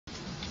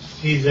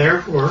He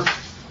therefore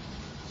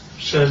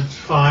said,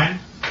 fine,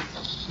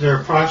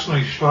 they're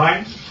approximately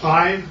 5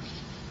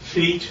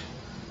 feet,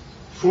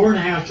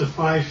 4.5 to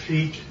 5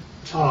 feet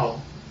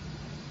tall.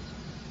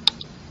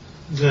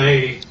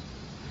 They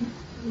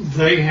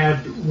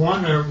had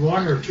one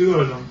or two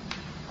of them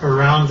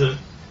around it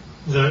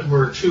that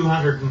were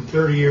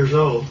 230 years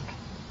old,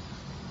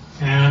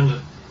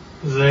 and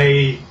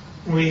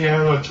we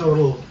have a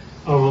total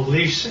of at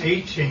least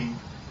 18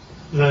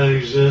 that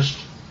exist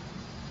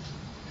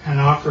and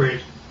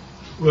operate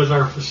with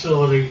our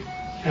facility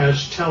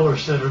as Teller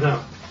set it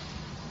up.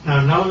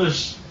 Now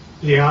notice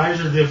the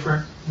eyes are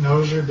different,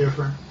 nose are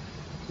different,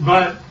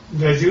 but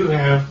they do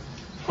have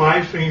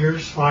 5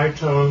 fingers, 5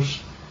 toes,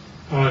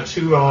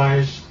 2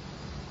 eyes,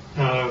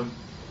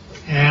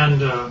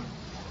 and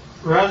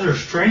rather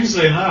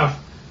strangely enough,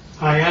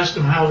 I asked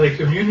him how they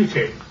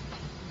communicate.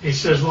 He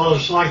says, well,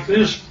 it's like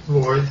this,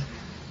 boy.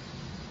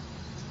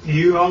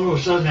 You all of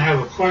a sudden have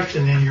a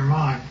question in your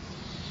mind.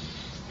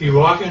 You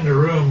walk into a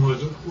room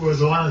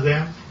with one of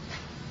them,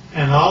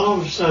 and all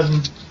of a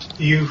sudden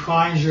you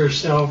find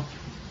yourself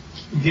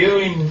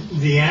giving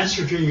the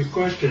answer to your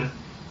question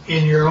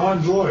in your own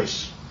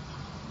voice.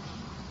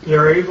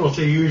 They're able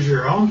to use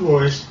your own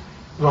voice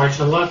by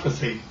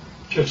telepathy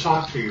to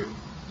talk to you.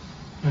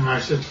 And I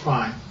said,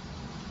 fine.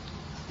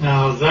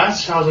 Now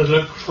that's how they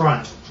look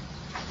front.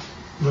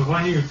 But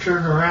when you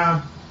turn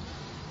around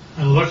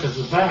and look at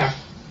the back,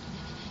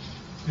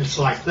 it's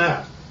like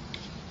that.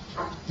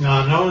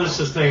 Now notice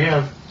that they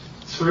have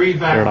 3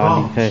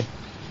 backbones.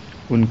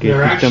 उनके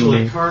They're system actually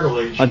में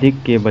cartilage.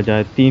 अधिक के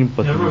बजाय 3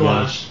 पसलियां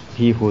Nevertheless,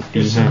 ही होती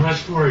it's a हैं।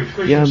 much more यह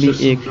efficient भी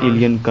system. एक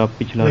एलियन का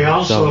पिछला They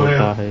हिस्सा also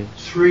होता have है।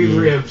 3 ये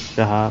ribs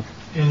रहा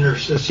in their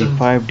system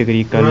 45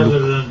 डिग्री का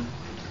rather लुक।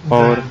 than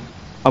और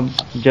अब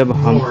जब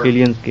हम more.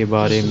 एलियंस के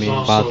बारे This is में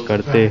also बात the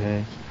करते back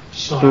हैं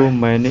side. तो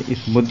मैंने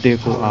इस मुद्दे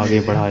को Oh, आगे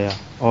yeah. बढ़ाया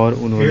और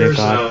उन्होंने Here's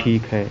कहा a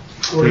ठीक है,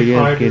 45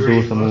 एलियंस के 2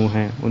 degree समूह look.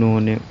 हैं।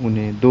 उन्होंने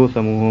उन्हें 2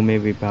 समूहों में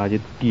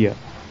विभाजित किया।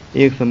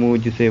 एक समूह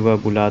जिसे वह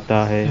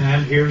बुलाता है,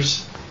 And here's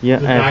यह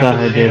the back ऐसा of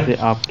है the जैसे head.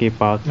 आपके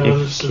पास एक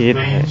Notice the खेत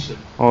है veins.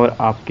 और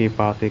आपके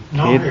पास एक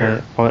No खेत hair.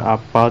 है और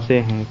आप पाते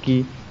हैं कि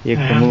एक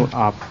And समूह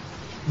आपका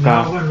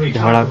now when we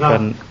झगड़ा talk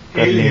about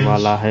करने aliens,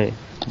 वाला है,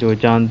 जो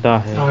जानता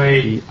है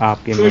I कि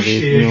आपके pushed the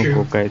मवेशियों issue,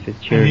 को कैसे and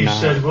he छेड़ना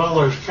है। said, well,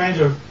 there's kind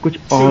of कुछ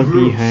 2 और भी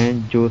groups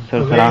हैं जो of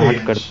सरसराहट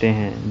aliens. करते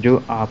हैं, जो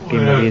आपके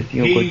Well,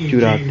 मवेशियों को he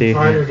चुराते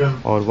divided हैं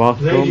them. और They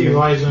वास्तव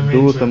divide them में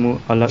 2 into समूह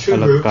अलग 2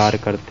 अलग groups. कार्य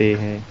करते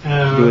हैं।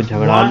 जो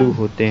झगड़ालू One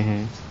होते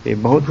हैं वे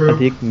बहुत group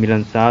अधिक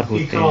मिलनसार he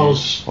होते हैं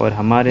calls, और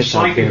हमारे it's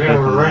साथ like you बेहतर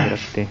have a संबंध ranch.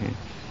 रखते हैं।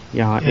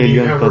 यहाँ And you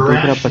एलियंस have का a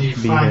दूसरा ranch and you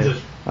पक्ष भी find है।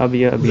 that अब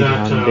यह भी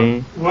ध्यान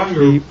दें one कि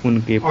group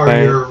उनके are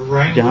पैर, your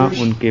जहाँ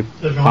wranglers उनके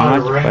that know how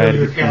 5 to पैर wrangle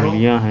your की cattle.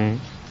 उंगलियां हैं,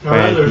 Now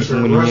पैर others की are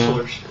उंगलियां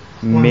rustlers,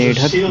 ones that मेढक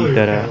steal की your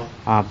तरह cattle.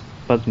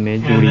 आपस में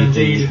And जुड़ी हुई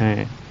indeed, हैं,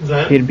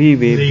 that फिर भी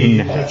वे the 2 भिन्न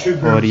हैं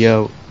और groups यह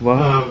वह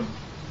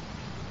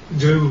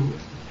do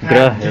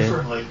ग्रह act है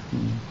differently.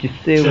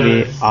 जिससे So वे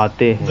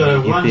आते हैं, the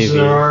जिसे ones वे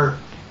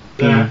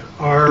that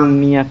are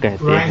टुम्नियाँ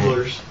कहते हैं।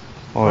 wranglers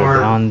और are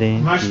ध्यान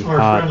दें much कि more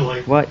हाथ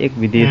friendly वह एक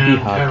विदेशी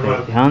and हाथ have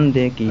है। ध्यान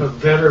दें कि a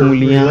better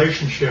उंगलियां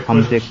relationship with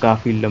हमसे us.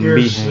 काफी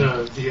लंबी Here's हैं,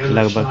 the other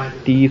लगभग side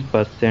of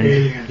 30%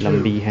 alien too.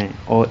 लंबी हैं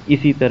और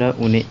इसी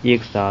तरह उन्हें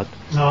एक साथ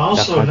Now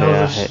also रखा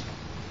गया notice है।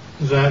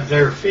 that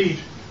their feet,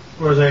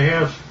 where they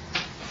have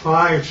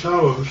 5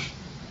 toes,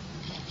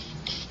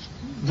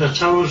 the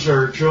toes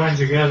are joined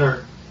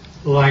together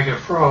like a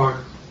frog,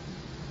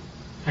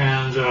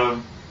 and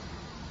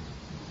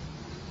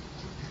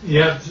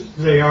yet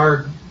they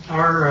are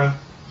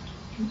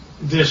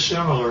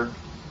dissimilar.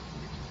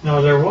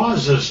 Now there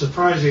was a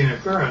surprising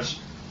occurrence,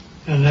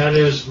 and that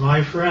is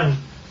my friend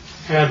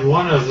had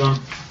one of them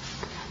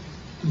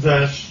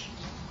that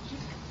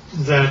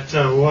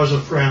was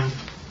a friend,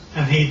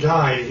 and he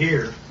died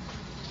here.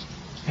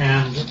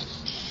 And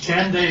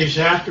 10 days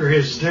after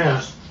his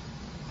death,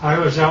 I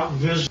was out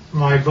visiting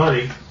my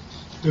buddy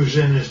who's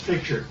in this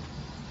picture.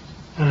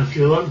 And if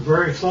you look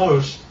very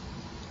close,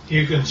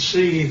 you can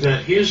see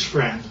that his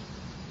friend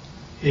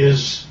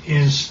is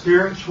in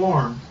spirit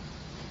form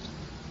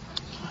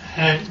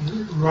and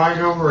right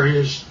over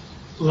his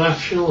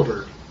left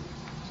shoulder.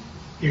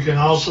 You can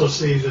also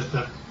see that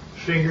the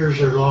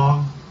fingers are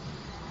long,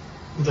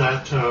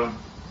 that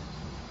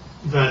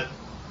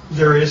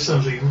there is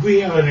something. We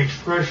have an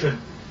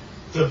expression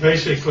that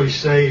basically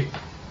say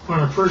when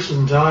a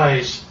person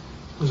dies,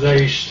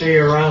 they stay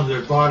around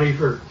their body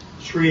for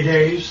 3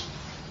 days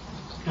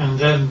and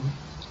then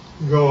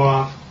go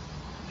off,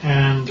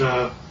 and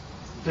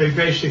they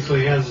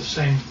basically have the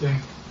same thing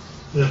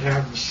that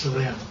happens to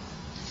them.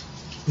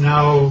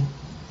 Now,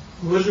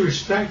 with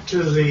respect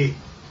to the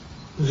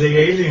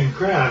alien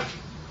craft,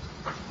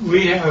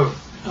 we have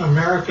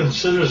American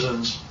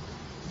citizens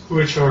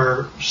which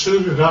are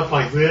suited up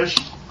like this,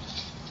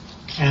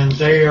 and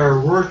they are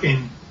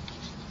working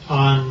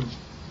on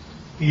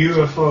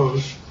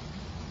UFOs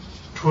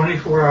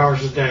 24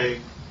 hours a day,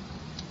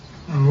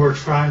 and we're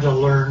trying to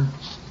learn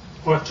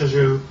what to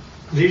do.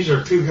 These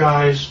are 2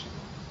 guys,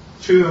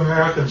 2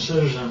 American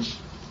citizens,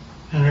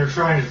 and they're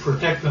trying to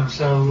protect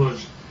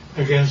themselves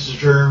against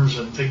germs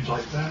and things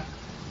like that.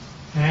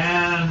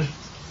 And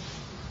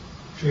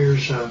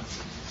here's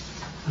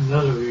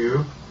another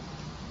view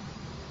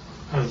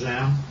of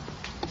them.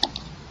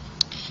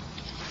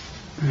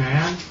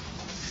 And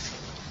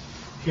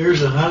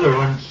here's another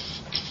one.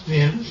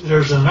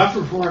 There's an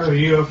upper part of a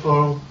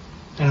UFO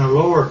and a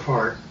lower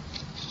part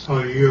of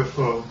a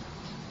UFO.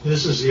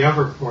 This is the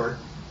upper part,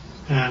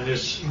 and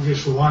it's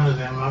just one of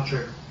them up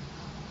there.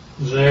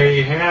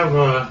 They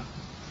have,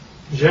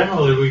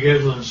 generally we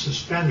give them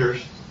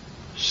suspenders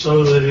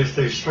so that if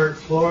they start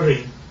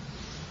floating,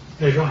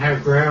 they don't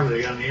have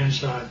gravity on the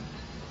inside.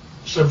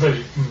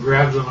 Somebody can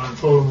grab them and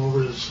pull them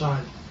over to the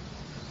side.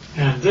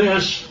 And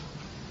this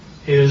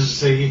is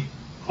the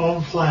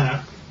home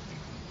planet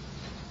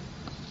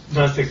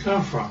that they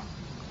come from,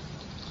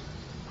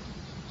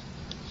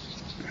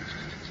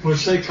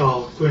 which they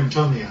call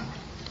Quintonia.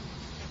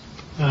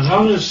 Now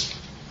notice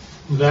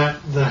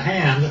that the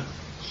hand,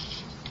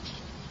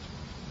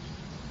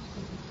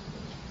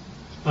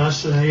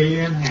 that's an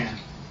alien hand.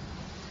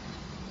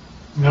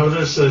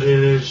 Notice that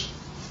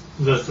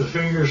that the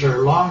fingers are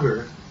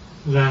longer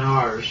than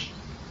ours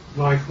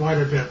by quite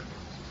a bit,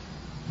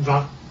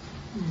 about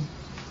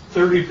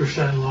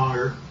 30%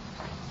 longer,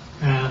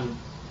 and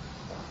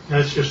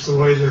that's just the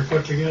way they're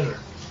put together.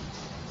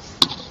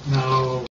 Now,